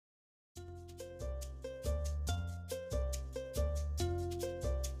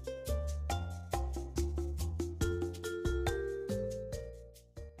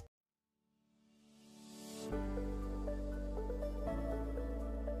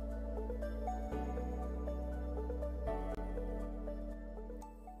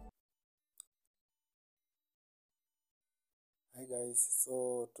Guys,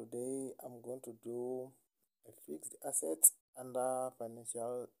 so today I'm going to do a fixed assets under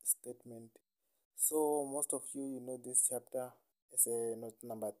financial statement. So most of you know this chapter is a note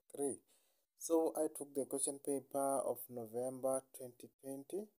number 3. So I took the question paper of November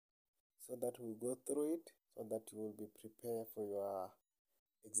 2020 so that we'll go through it so that you will be prepared for your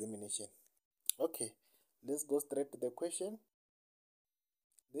examination. Okay, let's go straight to the question.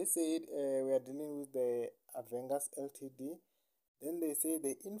 They said we are dealing with the Avengas Ltd. Then they say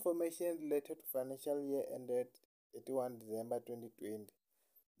the information related to financial year ended 31 December 2020.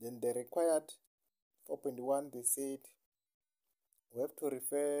 Then the required 4.1, they said we have to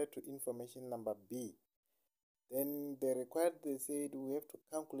refer to information number B. Then the required, they said we have to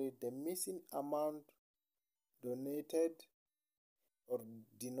calculate the missing amount donated or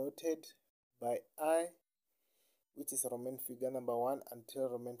denoted by I, which is Roman figure number 1 until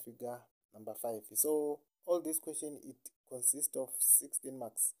Roman figure number 5. So all this question, it consists of 16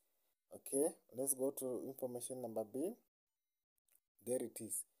 marks. Okay, let's go to information number B. There it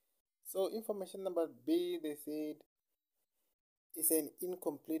is. So information number B, they said, is an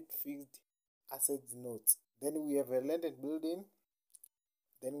incomplete fixed assets note. Then we have a land and building.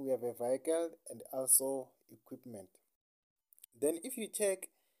 Then we have a vehicle and also equipment. Then if you check,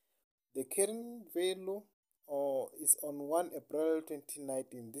 the current value is on 1 April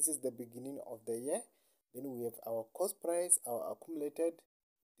 2019. This is the beginning of the year. Then we have our cost price, our accumulated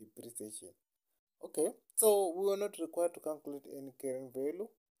depreciation. Okay, so we are not required to calculate any current value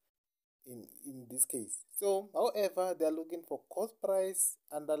in this case. So, however, they are looking for cost price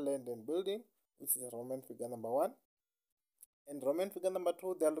under land and building, which is Roman figure number 1. And Roman figure number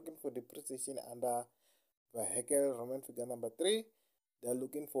 2, they are looking for depreciation under vehicle, Roman figure number 3. They are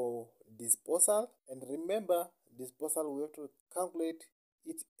looking for disposal. And remember, disposal, we have to calculate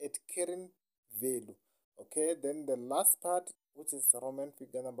it at current value. Okay, then the last part, which is Roman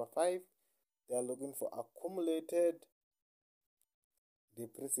figure number 5, they are looking for accumulated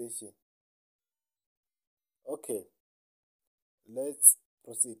depreciation. Okay, let's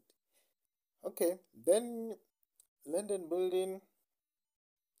proceed. Okay, then land and building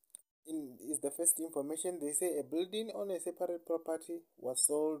is the first information. They say a building on a separate property was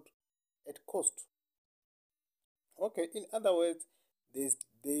sold at cost. Okay, in other words, they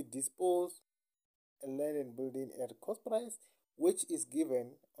dispose a land and building at cost price, which is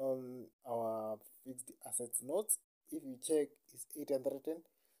given on our fixed assets notes. If you check, it's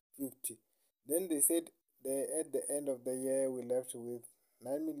 850. Then they said at the end of the year we left with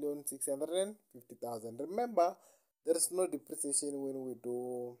 9,650,000. Remember, there is no depreciation when we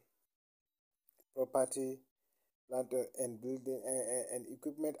do property, plant and building and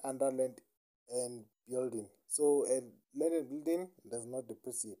equipment under land and building. So land and building does not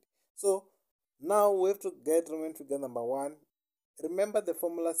depreciate. So now we have to get Roman figure number 1. Remember the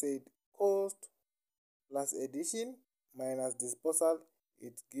formula said cost plus addition minus disposal,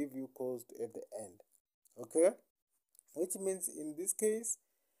 it gives you cost at the end. Okay, which means in this case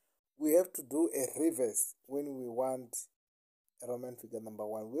we have to do a reverse when we want a Roman figure number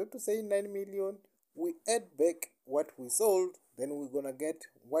 1. We have to say 9 million, we add back what we sold, then we're gonna get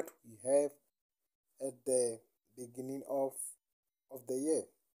what we have at the beginning of the year.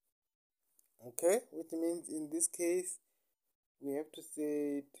 Okay, which means in this case we have to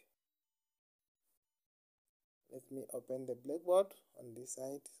say it. Let me open the blackboard on this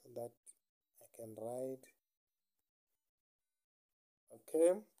side so that I can write.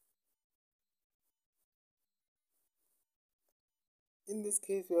 Okay, in this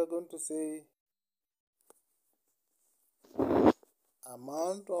case we are going to say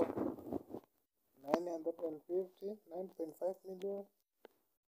amount of 950, 9.5 million,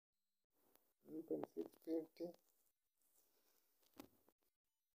 9.650.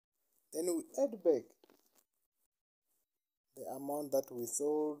 Then we add back the amount that we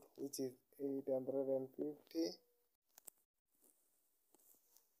sold, which is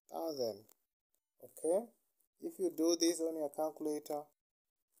 850,000. Okay, if you do this on your calculator,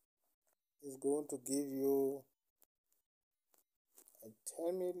 it's going to give you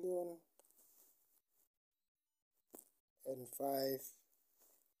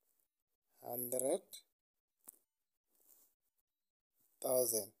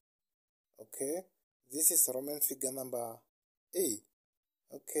Okay, this is Roman figure number A.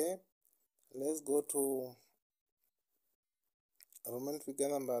 Okay, let's go to Roman figure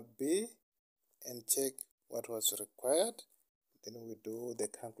number B and check what was required. Then we do the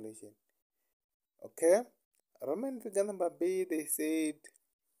calculation. Okay, Roman figure number B, they said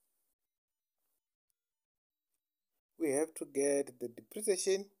we have to get the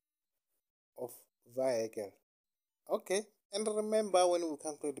depreciation of vehicle. Okay, And remember, when we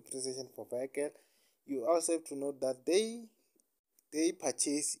calculate depreciation for vehicle, you also have to note that they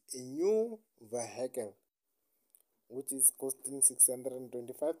purchase a new vehicle which is costing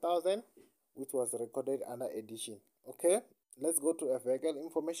 625,000, which was recorded under addition. Okay, let's go to a vehicle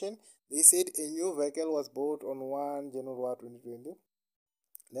information. They said a new vehicle was bought on 1 January 2020.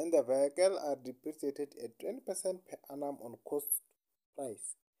 Then the vehicle are depreciated at 20% per annum on cost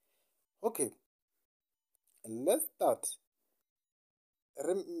price. Okay, let's start.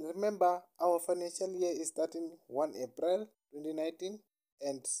 Remember, our financial year is starting 1 April 2019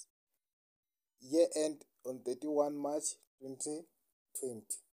 and year end on 31 March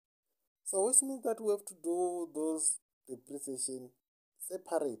 2020. So which means that we have to do those depreciation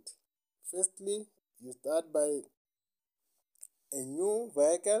separate. Firstly, you start by a new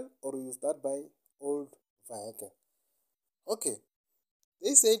vehicle or you start by old vehicle. Okay,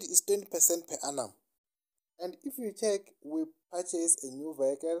 they said it's 20% per annum. And if you check, we purchase a new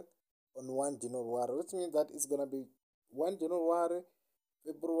vehicle on 1 January, which means that it's going to be 1 January,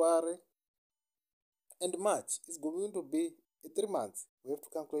 February, and March. It's going to be 3 months. We have to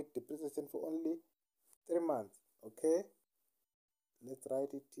calculate depreciation for only 3 months. Okay, let's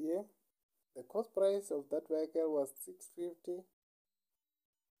write it here. The cost price of that vehicle was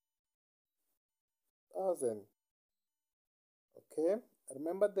 650,000. Okay,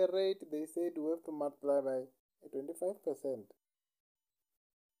 remember the rate they said we have to multiply by 25%.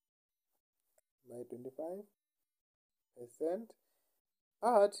 By 25%.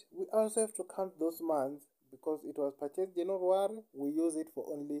 But we also have to count those months because it was purchased January. We use it for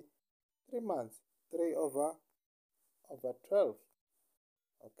only 3 months. 3 over 12.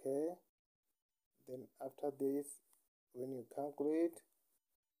 Okay. Then after this, when you calculate,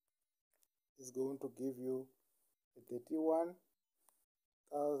 it's going to give you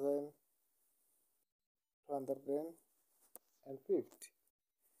 31,250.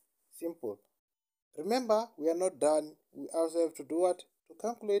 Simple. Remember, we are not done. We also have to do what? To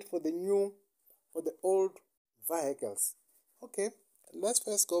calculate for the old vehicles. Okay, let's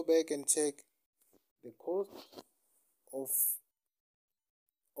first go back and check the cost of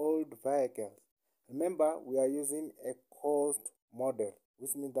old vehicles. Remember, we are using a cost model,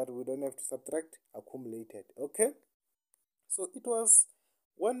 which means that we don't have to subtract accumulated. Okay, so it was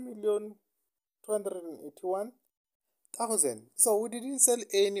 1,281,000. So we didn't sell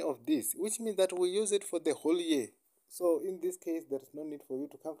any of this, which means that we use it for the whole year. So in this case, there is no need for you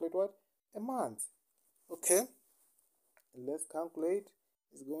to calculate what? A month. Okay, let's calculate.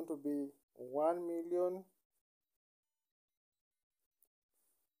 It's going to be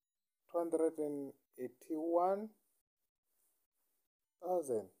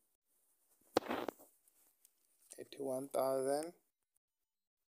 1,281,000. 81,000.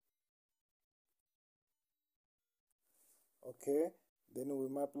 Okay, then we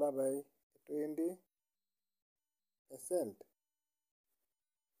multiply by 20%.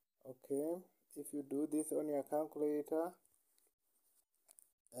 Okay, if you do this on your calculator,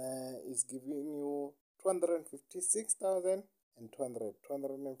 it's giving you 256,200.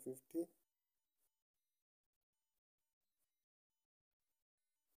 250.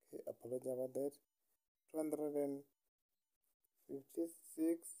 Okay, apologize about that.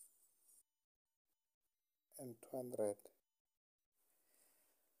 256 and 200.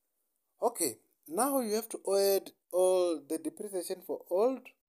 Okay, now you have to add all the depreciation for old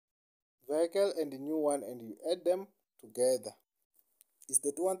vehicle and the new one, and you add them together. It's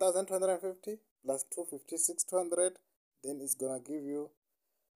the 1,250 plus 256,200. Then it's gonna give you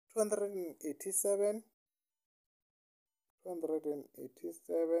 287,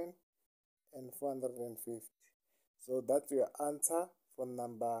 287, and 450. So that's your answer for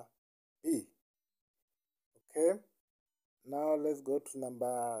number B. Okay, now let's go to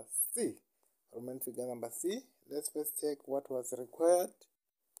number C. Roman figure number C. Let's first check what was required.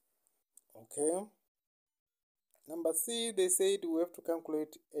 Okay, number C, they said we have to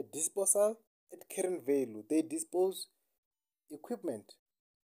calculate a disposal at current value. They dispose equipment.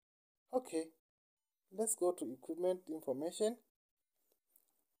 Okay, let's go to equipment information.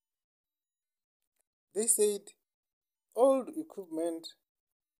 They said old equipment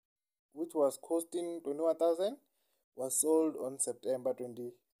which was costing 21,000 was sold on September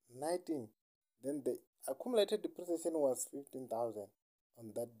 2019. Then the accumulated depreciation was 15,000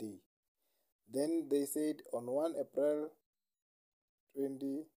 on that day. Then they said on 1 April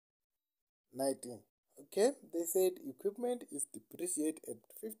 2019. Okay, they said equipment is depreciated at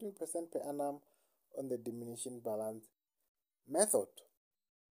 15% per annum on the diminishing balance method.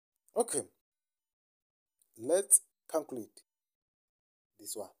 Okay, let's calculate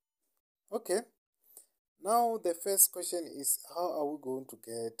this one. Okay, Now the first question is, how are we going to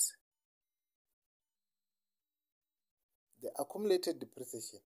get the accumulated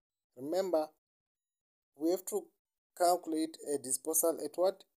depreciation? Remember, we have to calculate a disposal at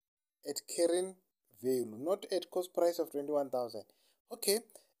what? At carrying value, not at cost price of 21,000. Okay,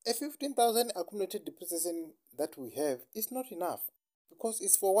 a 15,000 accumulated depreciation that we have is not enough because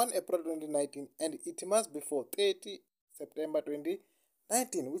it's for 1 April 2019 and it must be for 30 September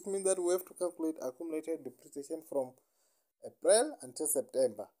 2019, which means that we have to calculate accumulated depreciation from April until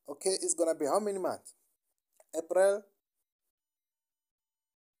September. Okay, it's gonna be how many months? April,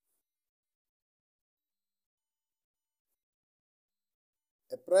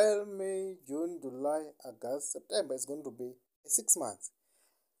 May, June, July, August, September is going to be 6 months.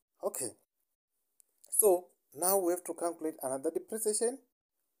 Okay, so now we have to calculate another depreciation,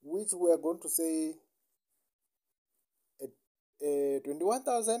 which we are going to say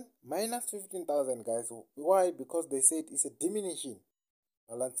 21,000 minus 15,000, guys. Why? Because they said it's a diminishing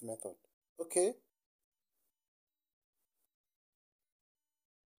balance method. Okay,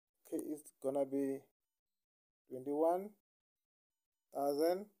 it's gonna be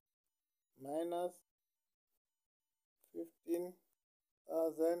 21,000 minus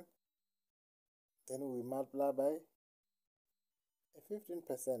 15,000, then we multiply by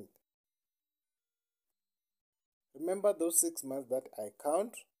 15%. Remember those 6 months that I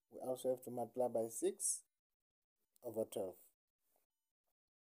count, we also have to multiply by 6 over 12.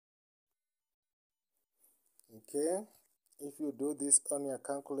 Okay, if you do this on your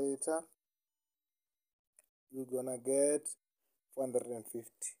calculator, you're gonna get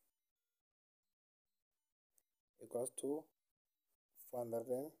 450 equals to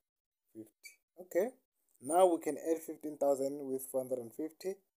 450. Okay, now we can add 15,000 with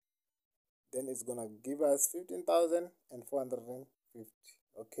 450, then it's gonna give us 15,450.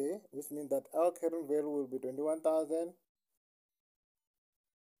 Okay, which means that our current value will be 21,000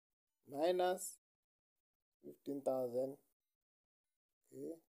 minus 15,000.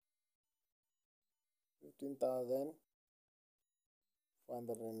 Okay,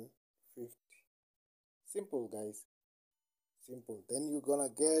 15,450. Simple, guys. Simple. Then you're gonna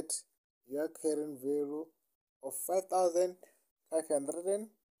get your current value of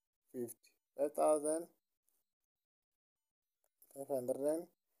 5,550.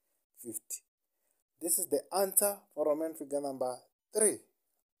 5,550. This is the answer for Roman figure number 3.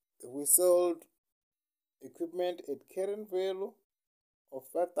 We sold equipment at current value of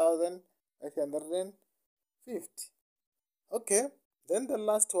 5,550. Okay, then the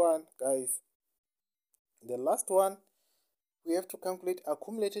last one, guys. The last one, we have to calculate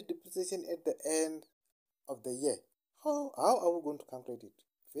accumulated depreciation at the end of the year. How are we going to calculate it?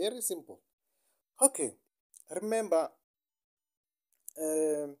 Very simple. Okay, remember,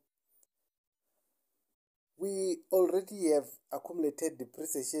 we already have accumulated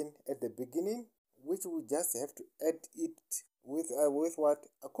depreciation at the beginning, which we just have to add it with what?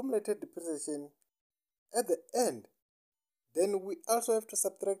 Accumulated depreciation at the end. Then we also have to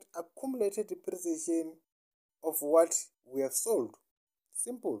subtract accumulated depreciation of what we have sold.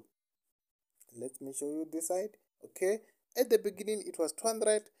 Simple. Let me show you this side. Okay, at the beginning it was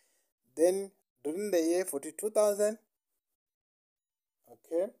 200, then during the year 42,000.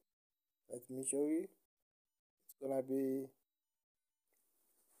 Okay, let me show you. It's gonna be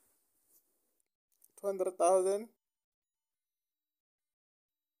 200,000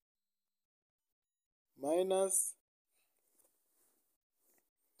 minus,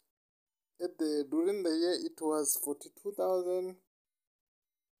 during the year it was 42,000.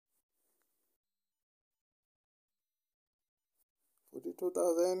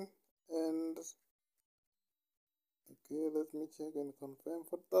 And okay, let me check and confirm.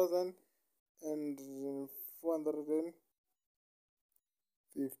 4,000 and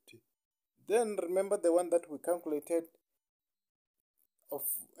 450. Then remember the one that we calculated of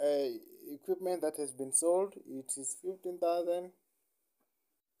equipment that has been sold. It is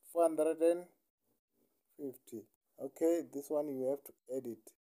 15,450. Okay, this one you have to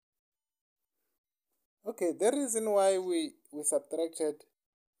edit. Okay, the reason why we subtracted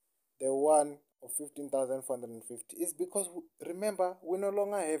the one of 15,450 is because, remember, we no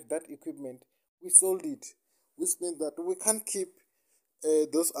longer have that equipment. We sold it, which means that we can't keep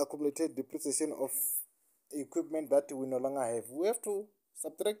those accumulated depreciation of equipment that we no longer have. We have to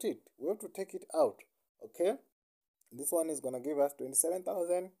subtract it. We have to take it out. Okay, this one is gonna give us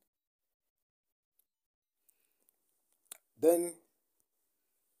 27,000. Then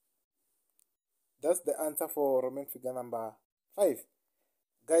that's the answer for Roman figure number 5.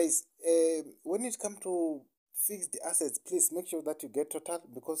 Guys, when it comes to fix the assets, please make sure that you get total,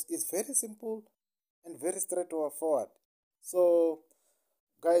 because it's very simple and very straightforward. So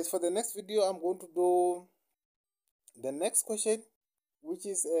guys, for the next video I'm going to do the next question, which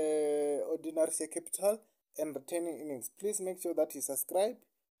is ordinary share capital and retaining earnings. Please make sure that you subscribe.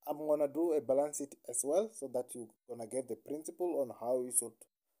 I'm gonna do a balance sheet as well, so that you're gonna get the principle on how you should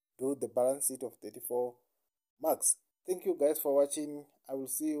do the balance sheet of 34 marks. Thank you guys for watching. I will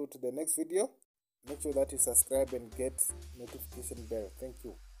see you to the next video. Make sure that you subscribe and get notification bell. Thank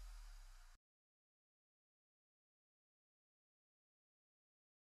you.